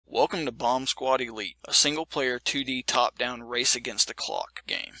Welcome to Bomb Squad Elite, a single-player 2D top-down race against the clock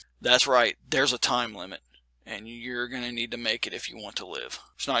game. That's right, there's a time limit, and you're going to need to make it if you want to live.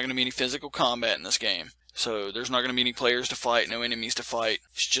 There's not going to be any physical combat in this game, so there's not going to be any players to fight, no enemies to fight.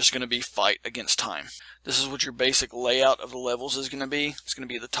 It's just going to be fight against time. This is what your basic layout of the levels is going to be. It's going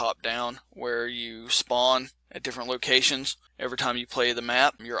to be the top-down, where you spawn at different locations. Every time you play the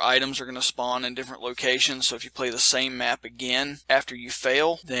map, your items are going to spawn in different locations. So if you play the same map again after you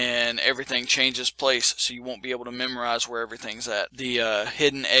fail, then everything changes place, so you won't be able to memorize where everything's at. The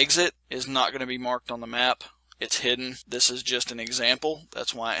hidden exit is not going to be marked on the map. It's hidden. This is just an example.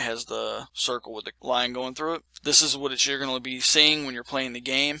 That's why it has the circle with the line going through it. This is what you're going to be seeing when you're playing the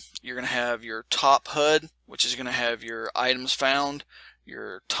game. You're going to have your top HUD, which is going to have your items found,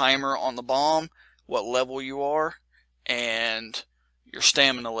 your timer on the bomb, what level you are, and your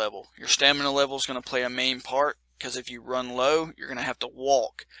stamina level. Your stamina level is going to play a main part, because if you run low, you're going to have to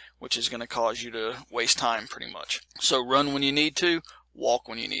walk, which is going to cause you to waste time pretty much. So run when you need to, walk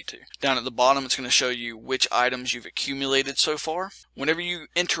when you need to. Down at the bottom, it's going to show you which items you've accumulated so far. Whenever you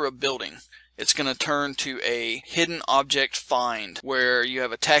enter a building, it's going to turn to a hidden object find, where you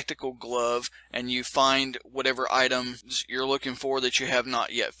have a tactical glove and you find whatever items you're looking for that you have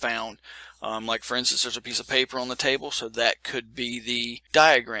not yet found. Like for instance, there's a piece of paper on the table, so that could be the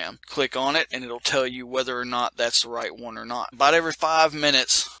diagram. Click on it and it'll tell you whether or not that's the right one or not. About every 5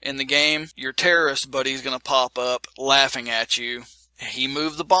 minutes in the game, your terrorist buddy's going to pop up laughing at you. He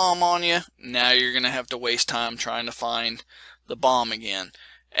moved the bomb on you. Now you're going to have to waste time trying to find the bomb again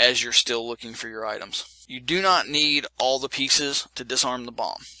as you're still looking for your items. You do not need all the pieces to disarm the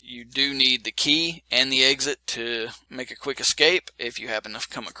bomb. You do need the key and the exit to make a quick escape if you happen to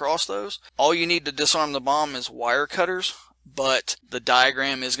come across those. All you need to disarm the bomb is wire cutters, but the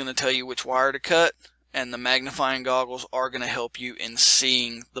diagram is going to tell you which wire to cut, and the magnifying goggles are going to help you in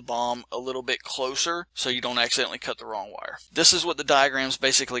seeing the bomb a little bit closer so you don't accidentally cut the wrong wire. This is what the diagram is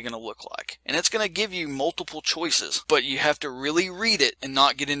basically going to look like. And it's going to give you multiple choices, but you have to really read it and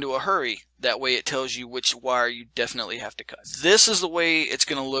not get into a hurry. That way it tells you which wire you definitely have to cut. This is the way it's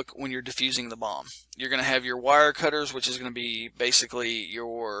going to look when you're defusing the bomb. You're going to have your wire cutters, which is going to be basically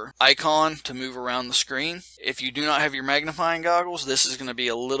your icon to move around the screen. If you do not have your magnifying goggles, this is going to be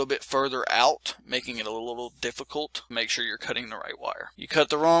a little bit further out, making it a little difficult. Make sure you're cutting the right wire. You cut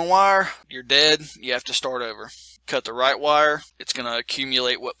the wrong wire, you're dead. You have to start over. Cut the right wire, it's going to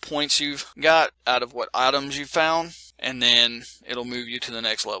accumulate what points you've got out of what items you found, and then it'll move you to the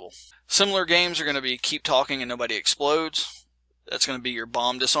next level. Similar games are going to be Keep Talking and Nobody Explodes. That's going to be your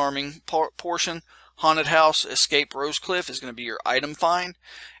bomb disarming portion. Haunted House, Escape Rosecliff is going to be your item find.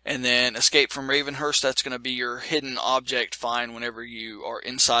 And then Escape from Ravenhurst, that's going to be your hidden object find whenever you are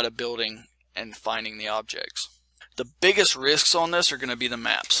inside a building and finding the objects. The biggest risks on this are going to be the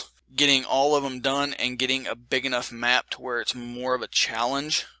maps. Getting all of them done and getting a big enough map to where it's more of a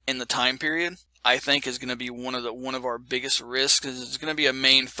challenge in the time period, I think is going to be one of our biggest risks, because it's going to be a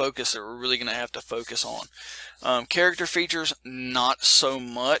main focus that we're really going to have to focus on. Character features, not so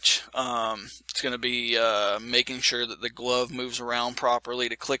much. It's going to be making sure that the glove moves around properly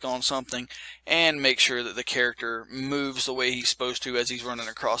to click on something, and make sure that the character moves the way he's supposed to as he's running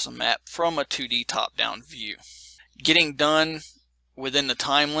across a map from a 2D top-down view. Getting done within the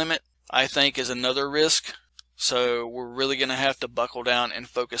time limit, I think, is another risk. So we're really going to have to buckle down and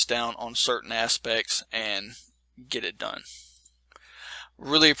focus down on certain aspects and get it done.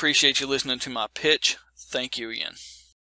 Really appreciate you listening to my pitch. Thank you again.